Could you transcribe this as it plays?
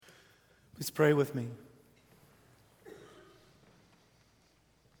Please pray with me.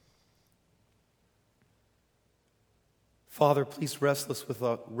 Father, please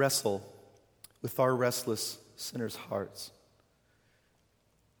wrestle with our restless sinners' hearts.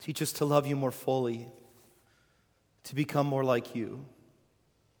 Teach us to love you more fully, to become more like you,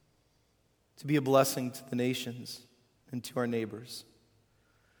 to be a blessing to the nations and to our neighbors.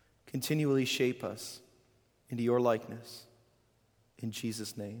 Continually shape us into your likeness. In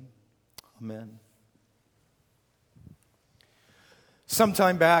Jesus' name, amen.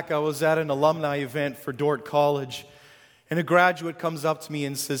 Sometime back, I was at an alumni event for Dordt College, and a graduate comes up to me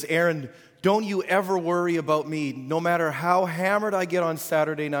and says, "Aaron, don't you ever worry about me. No matter how hammered I get on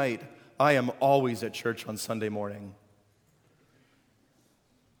Saturday night, I am always at church on Sunday morning."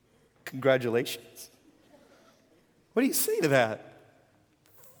 Congratulations. What do you say to that?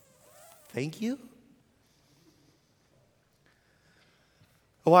 Thank you?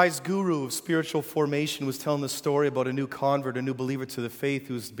 A wise guru of spiritual formation was telling the story about a new convert, a new believer to the faith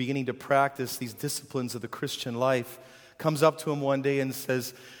who's beginning to practice these disciplines of the Christian life. Comes up to him one day and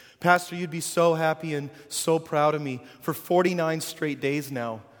says, "Pastor, you'd be so happy and so proud of me. For 49 straight days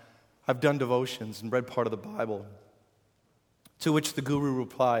now, I've done devotions and read part of the Bible." To which the guru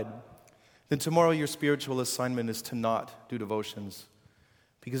replied, "Then tomorrow your spiritual assignment is to not do devotions.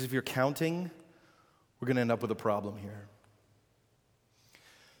 Because if you're counting, we're going to end up with a problem here."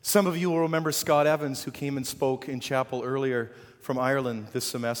 Some of you will remember Scott Evans, who came and spoke in chapel earlier from Ireland this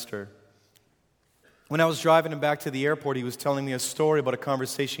semester. When I was driving him back to the airport, he was telling me a story about a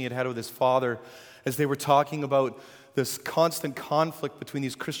conversation he had had with his father as they were talking about this constant conflict between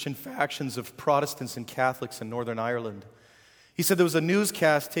these Christian factions of Protestants and Catholics in Northern Ireland. He said there was a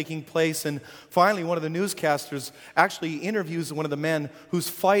newscast taking place, and finally one of the newscasters actually interviews one of the men who's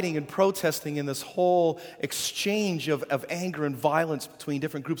fighting and protesting in this whole exchange of anger and violence between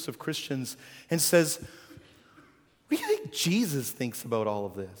different groups of Christians, and says, "What do you think Jesus thinks about all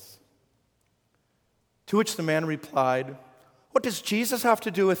of this?" To which the man replied, "What does Jesus have to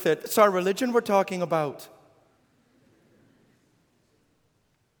do with it? It's our religion we're talking about."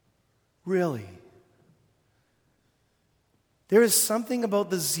 Really? There is something about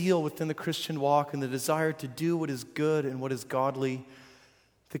the zeal within the Christian walk and the desire to do what is good and what is godly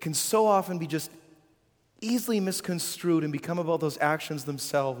that can so often be just easily misconstrued and become about those actions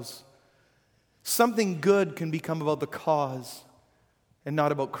themselves. Something good can become about the cause and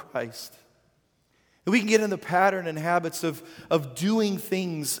not about Christ. And we can get in the pattern and habits of doing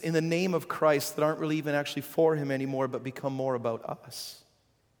things in the name of Christ that aren't really even actually for Him anymore, but become more about us.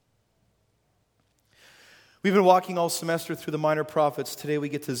 We've been walking all semester through the minor prophets. Today we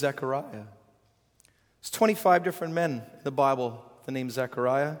get to Zechariah. There's 25 different men in the Bible with the name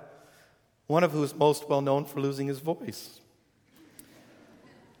Zechariah, one of who is most well known for losing his voice.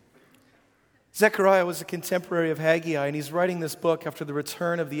 Zechariah was a contemporary of Haggai, and he's writing this book after the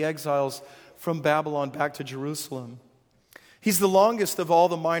return of the exiles from Babylon back to Jerusalem. He's the longest of all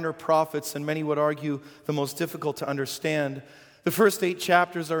the minor prophets, and many would argue the most difficult to understand. The first 8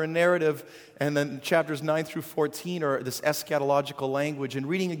 chapters are a narrative, and then chapters 9 through 14 are this eschatological language. And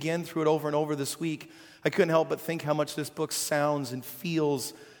reading again through it over and over this week, I couldn't help but think how much this book sounds and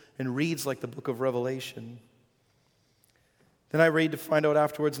feels and reads like the book of Revelation. Then I read to find out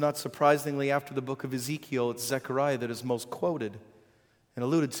afterwards, not surprisingly, after the book of Ezekiel, it's Zechariah that is most quoted and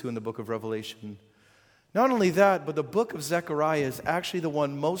alluded to in the book of Revelation. Not only that, but the book of Zechariah is actually the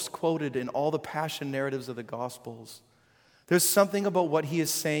one most quoted in all the passion narratives of the Gospels. There's something about what he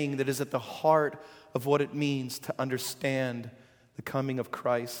is saying that is at the heart of what it means to understand the coming of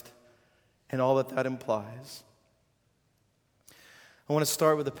Christ and all that that implies. I want to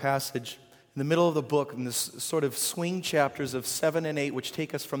start with a passage in the middle of the book in this sort of swing chapters of 7 and 8, which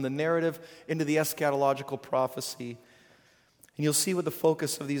take us from the narrative into the eschatological prophecy. And you'll see what the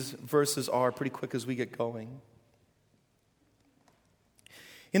focus of these verses are pretty quick as we get going.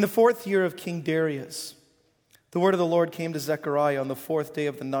 In the 4th year of King Darius, the word of the Lord came to Zechariah on the 4th day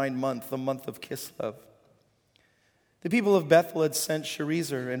of the 9th month, the month of Kislev. The people of Bethel had sent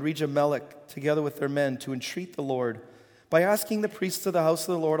Sherezer and Regemelech together with their men to entreat the Lord by asking the priests of the house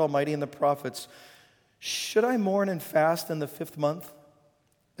of the Lord Almighty and the prophets, "Should I mourn and fast in the 5th month,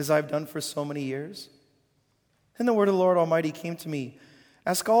 as I have done for so many years?" And the word of the Lord Almighty came to me,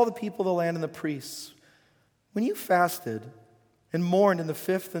 "Ask all the people of the land and the priests, when you fasted and mourned in the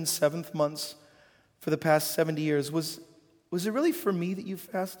 5th and 7th months for the past 70 years, was it really for me that you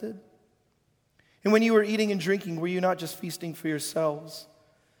fasted? And when you were eating and drinking, were you not just feasting for yourselves?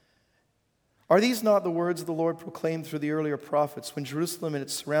 Are these not the words of the Lord proclaimed through the earlier prophets, when Jerusalem and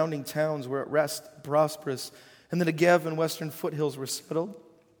its surrounding towns were at rest, prosperous, and the Negev and western foothills were settled?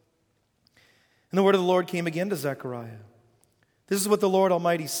 And the word of the Lord came again to Zechariah. This is what the Lord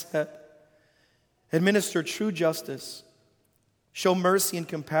Almighty said. Administer true justice. Show mercy and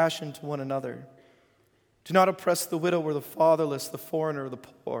compassion to one another. Do not oppress the widow or the fatherless, the foreigner or the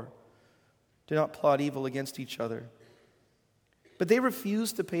poor. Do not plot evil against each other. But they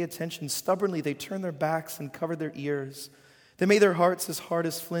refused to pay attention. Stubbornly, they turned their backs and covered their ears. They made their hearts as hard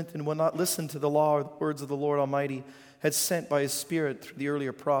as flint and would not listen to the law or the words of the Lord Almighty had sent by his Spirit through the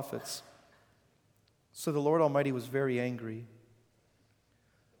earlier prophets. So the Lord Almighty was very angry.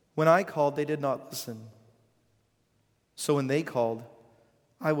 When I called, they did not listen. So when they called,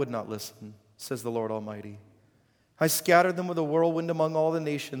 I would not listen, says the Lord Almighty. I scattered them with a whirlwind among all the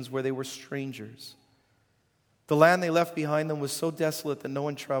nations where they were strangers. The land they left behind them was so desolate that no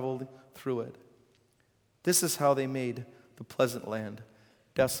one traveled through it. This is how they made the pleasant land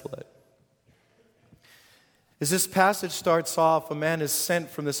desolate. As this passage starts off, a man is sent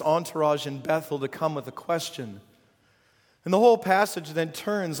from this entourage in Bethel to come with a question. And the whole passage then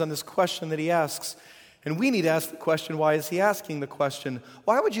turns on this question that he asks. And we need to ask the question, why is he asking the question?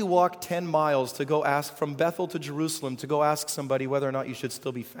 Why would you walk 10 miles to go ask from Bethel to Jerusalem to go ask somebody whether or not you should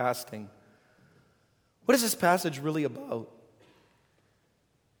still be fasting? What is this passage really about?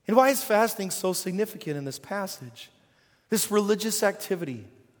 And why is fasting so significant in this passage? This religious activity,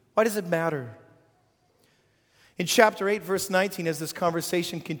 why does it matter? In chapter 8, verse 19, as this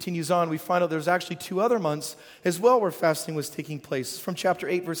conversation continues on, we find out there's actually 2 other months as well where fasting was taking place. From chapter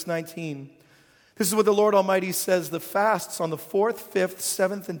 8, verse 19. This is what the Lord Almighty says: the fasts on the 4th, 5th,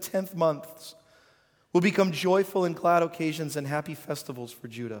 7th, and 10th months will become joyful and glad occasions and happy festivals for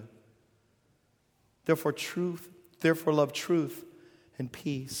Judah. Therefore love truth and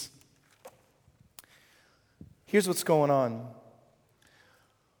peace. Here's what's going on.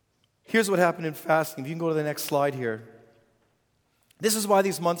 Here's what happened in fasting. If you can go to the next slide here. This is why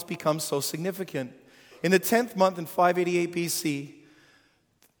these months become so significant. In the 10th month in 588 BC,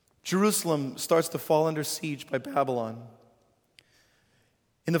 Jerusalem starts to fall under siege by Babylon.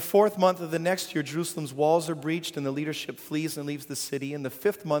 In the 4th month of the next year, Jerusalem's walls are breached and the leadership flees and leaves the city. In the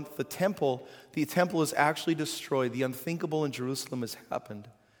 5th month, the temple is actually destroyed. The unthinkable in Jerusalem has happened.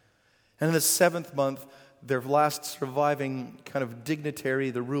 And in the 7th month, their last surviving kind of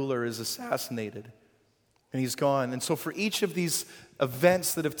dignitary, the ruler, is assassinated. And he's gone. And so for each of these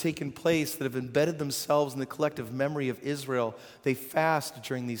events that have taken place, that have embedded themselves in the collective memory of Israel, they fast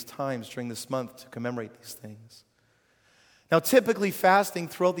during these times, during this month, to commemorate these things. Now, typically, fasting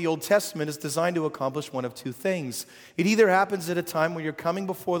throughout the Old Testament is designed to accomplish one of 2 things. It either happens at a time when you're coming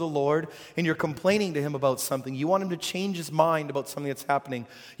before the Lord and you're complaining to Him about something. You want Him to change His mind about something that's happening.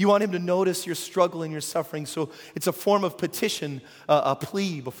 You want Him to notice your struggle and your suffering. So it's a form of petition, a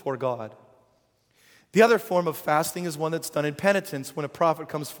plea before God. The other form of fasting is one that's done in penitence, when a prophet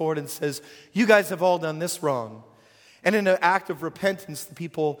comes forward and says, you guys have all done this wrong. And in an act of repentance, the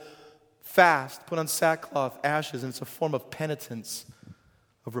people fast, put on sackcloth, ashes, and it's a form of penitence,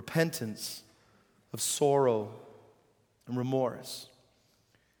 of repentance, of sorrow and remorse.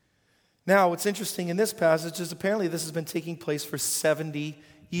 Now, what's interesting in this passage is apparently this has been taking place for 70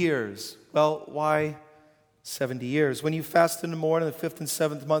 years. Well, why 70 years? When you fasted in the morning, the 5th and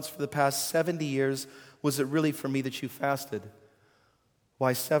 7th months for the past 70 years, was it really for me that you fasted?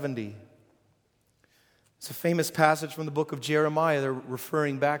 Why 70? It's a famous passage from the book of Jeremiah they're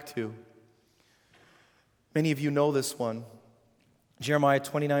referring back to. Many of you know this one. Jeremiah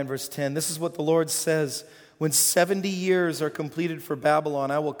 29, verse 10. This is what the Lord says: when 70 years are completed for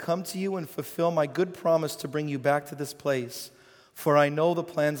Babylon, I will come to you and fulfill my good promise to bring you back to this place. For I know the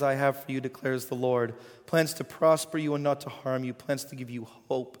plans I have for you, declares the Lord. Plans to prosper you and not to harm you. Plans to give you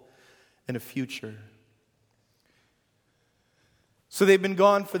hope and a future. So they've been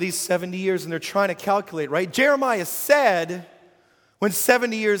gone for these 70 years and they're trying to calculate, right? Jeremiah said, when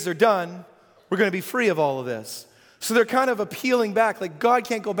 70 years are done, we're going to be free of all of this. So they're kind of appealing back, like God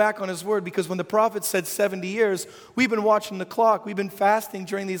can't go back on His word, because when the prophet said 70 years, we've been watching the clock. We've been fasting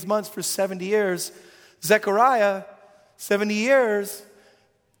during these months for 70 years. Zechariah, 70 years,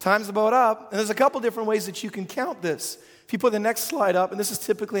 time's about up. And there's a couple different ways that you can count this. If you put the next slide up, and this is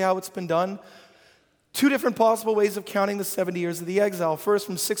typically how it's been done, 2 different possible ways of counting the 70 years of the exile. First,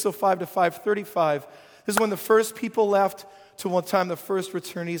 from 605 to 535. This is when the first people left to one time the first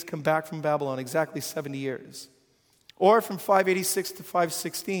returnees come back from Babylon, exactly 70 years. Or from 586 to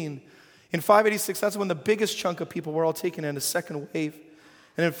 516. In 586, that's when the biggest chunk of people were all taken in a second wave.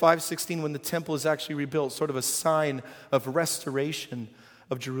 And in 516, when the temple is actually rebuilt, sort of a sign of restoration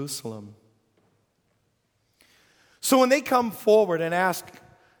of Jerusalem. So when they come forward and ask,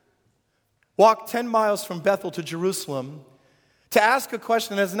 walk 10 miles from Bethel to Jerusalem, to ask a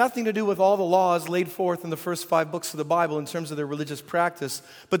question that has nothing to do with all the laws laid forth in the first 5 books of the Bible in terms of their religious practice,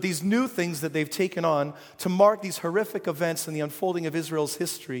 but these new things that they've taken on to mark these horrific events in the unfolding of Israel's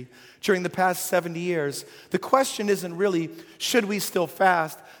history during the past 70 years. The question isn't really, should we still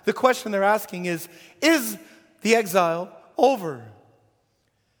fast? The question they're asking is the exile over?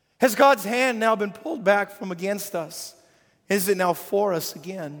 Has God's hand now been pulled back from against us? Is it now for us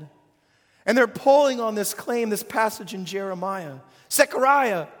again? And they're pulling on this claim, this passage in Jeremiah.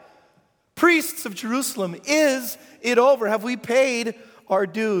 Zechariah, priests of Jerusalem, is it over? Have we paid our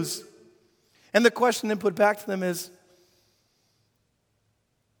dues? And the question then put back to them is,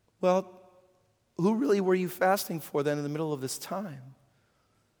 well, who really were you fasting for then in the middle of this time?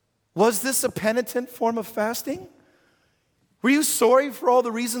 Was this a penitent form of fasting? Were you sorry for all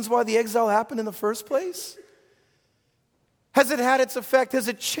the reasons why the exile happened in the first place? Has it had its effect? Has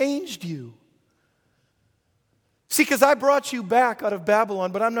it changed you? See, because I brought you back out of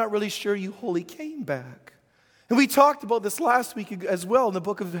Babylon, but I'm not really sure you wholly came back. And we talked about this last week as well in the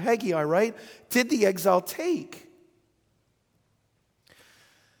book of Haggai, right? Did the exile take?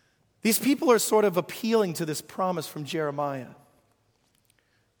 These people are sort of appealing to this promise from Jeremiah.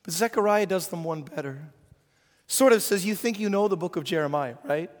 But Zechariah does them one better. Sort of says, you think you know the book of Jeremiah,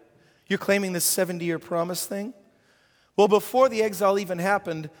 right? You're claiming this 70-year promise thing? Well, before the exile even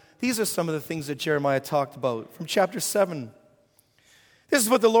happened, these are some of the things that Jeremiah talked about. From chapter 7. This is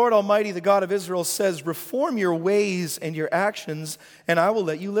what the Lord Almighty, the God of Israel, says, reform your ways and your actions, and I will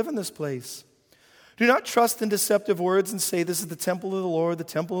let you live in this place. Do not trust in deceptive words and say, this is the temple of the Lord, the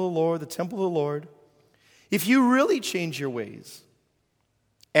temple of the Lord, the temple of the Lord. If you really change your ways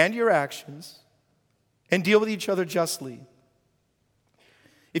and your actions and deal with each other justly,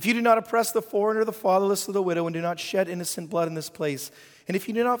 if you do not oppress the foreigner, the fatherless, or the widow, and do not shed innocent blood in this place, and if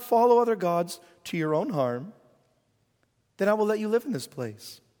you do not follow other gods to your own harm, then I will let you live in this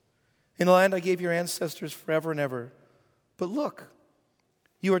place, in the land I gave your ancestors forever and ever. But look,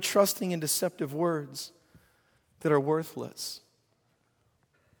 you are trusting in deceptive words that are worthless.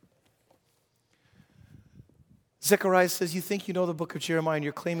 Zechariah says, you think you know the book of Jeremiah and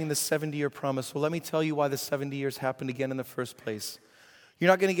you're claiming the 70-year promise. Well, let me tell you why the 70 years happened again in the first place. You're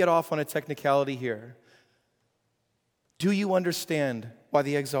not going to get off on a technicality here. Do you understand why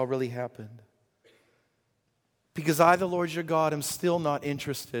the exile really happened? Because I, the Lord your God, am still not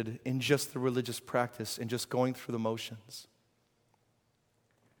interested in just the religious practice and just going through the motions.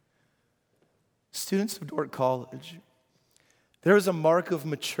 Students of Dordt College, there is a mark of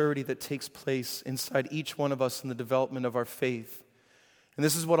maturity that takes place inside each one of us in the development of our faith. And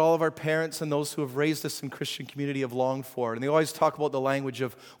this is what all of our parents and those who have raised us in Christian community have longed for. And they always talk about the language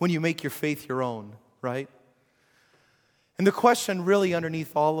of when you make your faith your own, right? And the question really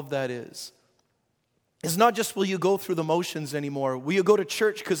underneath all of that is not just will you go through the motions anymore? Will you go to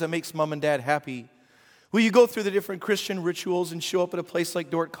church because it makes mom and dad happy? Will you go through the different Christian rituals and show up at a place like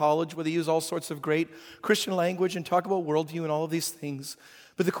Dordt College where they use all sorts of great Christian language and talk about worldview and all of these things?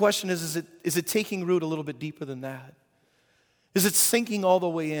 But the question is it taking root a little bit deeper than that? Is it sinking all the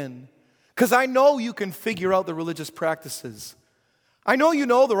way in? Because I know you can figure out the religious practices. I know you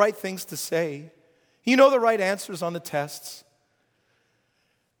know the right things to say. You know the right answers on the tests.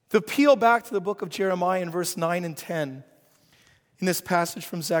 The appeal back to the book of Jeremiah in verse 9 and 10, in this passage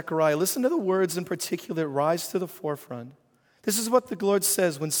from Zechariah, listen to the words in particular that rise to the forefront. This is what the Lord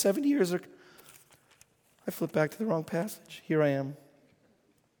says when 70 years are... I flipped back to the wrong passage. Here I am.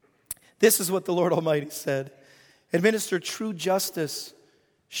 This is what the Lord Almighty said. Administer true justice.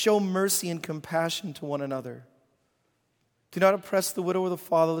 Show mercy and compassion to one another. Do not oppress the widow or the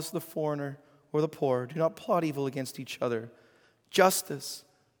fatherless, the foreigner, or the poor. Do not plot evil against each other. Justice,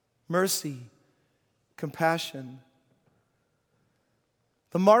 mercy, compassion.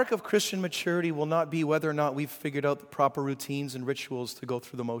 The mark of Christian maturity will not be whether or not we've figured out the proper routines and rituals to go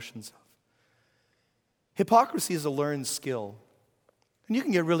through the motions of. Hypocrisy is a learned skill. And you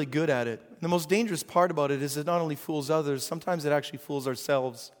can get really good at it. And the most dangerous part about it is it not only fools others, sometimes it actually fools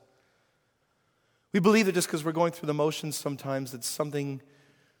ourselves. We believe that just because we're going through the motions sometimes it's something,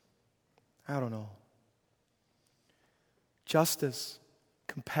 I don't know. Justice,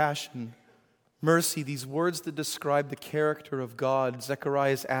 compassion, mercy, these words that describe the character of God.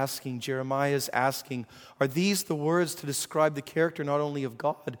 Zechariah is asking, Jeremiah is asking, are these the words to describe the character not only of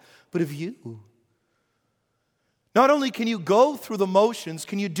God, but of you? Not only can you go through the motions,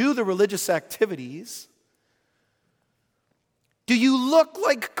 can you do the religious activities, do you look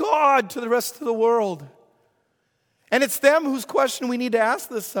like God to the rest of the world? And it's them whose question we need to ask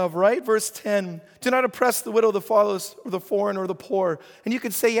this of, right? Verse 10, do not oppress the widow, the fatherless, or the foreigner, or the poor. And you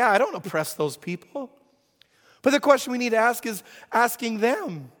could say, yeah, I don't oppress those people. But the question we need to ask is asking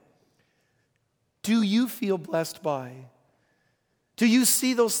them, do you feel blessed by? Do you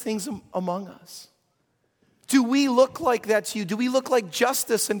see those things among us? Do we look like that to you? Do we look like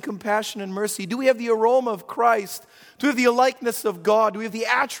justice and compassion and mercy? Do we have the aroma of Christ? Do we have the likeness of God? Do we have the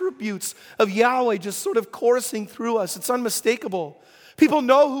attributes of Yahweh just sort of coursing through us? It's unmistakable. People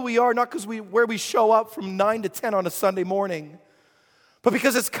know who we are, not because where we show up from 9 to 10 on a Sunday morning, but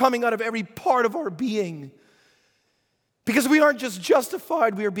because it's coming out of every part of our being. Because we aren't just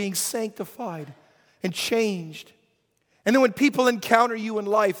justified, we are being sanctified and changed. And then when people encounter you in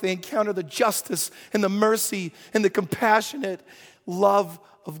life, they encounter the justice and the mercy and the compassionate love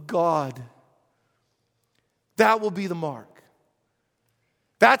of God. That will be the mark.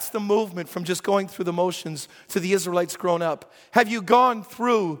 That's the movement from just going through the motions to the Israelites grown up. Have you gone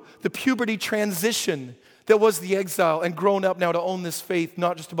through the puberty transition that was the exile and grown up now to own this faith,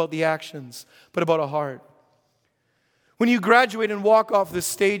 not just about the actions, but about a heart? When you graduate and walk off this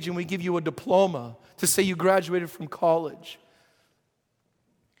stage and we give you a diploma to say you graduated from college,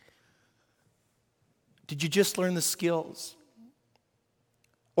 did you just learn the skills?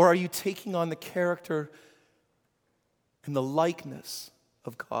 Or are you taking on the character and the likeness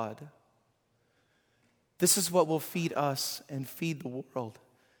of God? This is what will feed us and feed the world.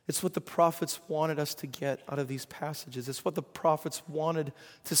 It's what the prophets wanted us to get out of these passages. It's what the prophets wanted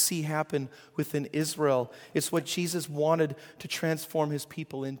to see happen within Israel. It's what Jesus wanted to transform his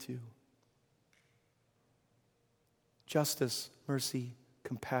people into. Justice, mercy,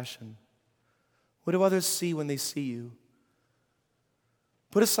 compassion. What do others see when they see you?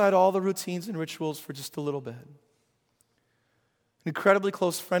 Put aside all the routines and rituals for just a little bit. An incredibly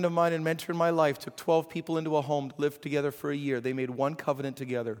close friend of mine and mentor in my life took 12 people into a home to live together for a year. They made one covenant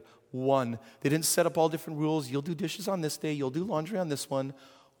together. One. They didn't set up all different rules. You'll do dishes on this day. You'll do laundry on this one.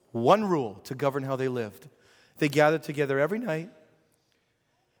 One rule to govern how they lived. They gathered together every night,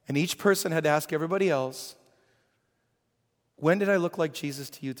 and each person had to ask everybody else, when did I look like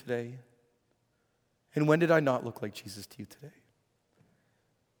Jesus to you today? And when did I not look like Jesus to you today?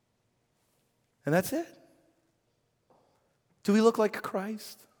 And that's it. Do we look like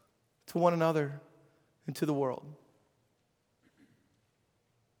Christ to one another and to the world?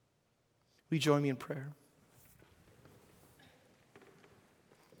 Will you join me in prayer?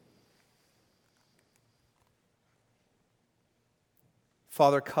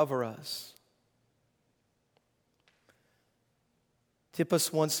 Father, cover us. Dip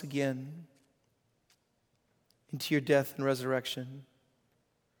us once again into your death and resurrection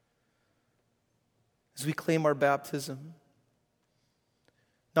as we claim our baptism.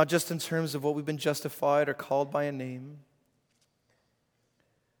 Not just in terms of what we've been justified or called by a name,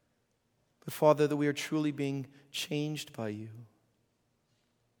 but Father, that we are truly being changed by you,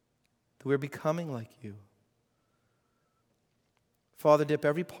 that we're becoming like you. Father, dip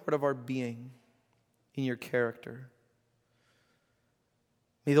every part of our being in your character.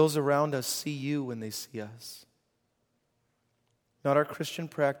 May those around us see you when they see us, not our Christian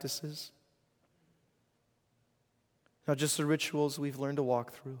practices, not just the rituals we've learned to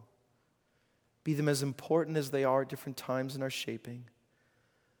walk through. Be them as important as they are at different times in our shaping.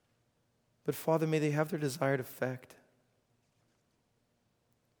 But Father, may they have their desired effect.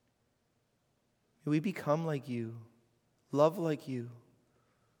 May we become like you, love like you,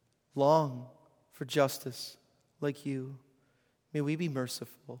 long for justice like you. May we be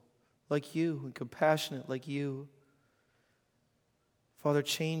merciful like you and compassionate like you. Father,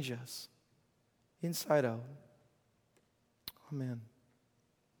 change us inside out. Amen.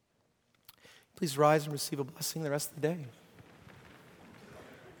 Please rise and receive a blessing the rest of the day.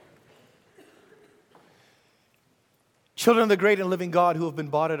 Children of the great and living God who have been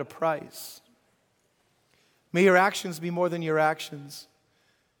bought at a price, may your actions be more than your actions.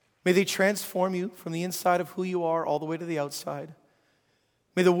 May they transform you from the inside of who you are all the way to the outside.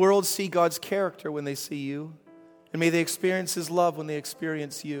 May the world see God's character when they see you, and may they experience his love when they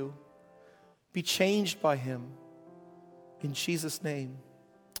experience you. Be changed by him. In Jesus' name,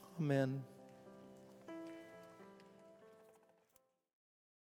 amen.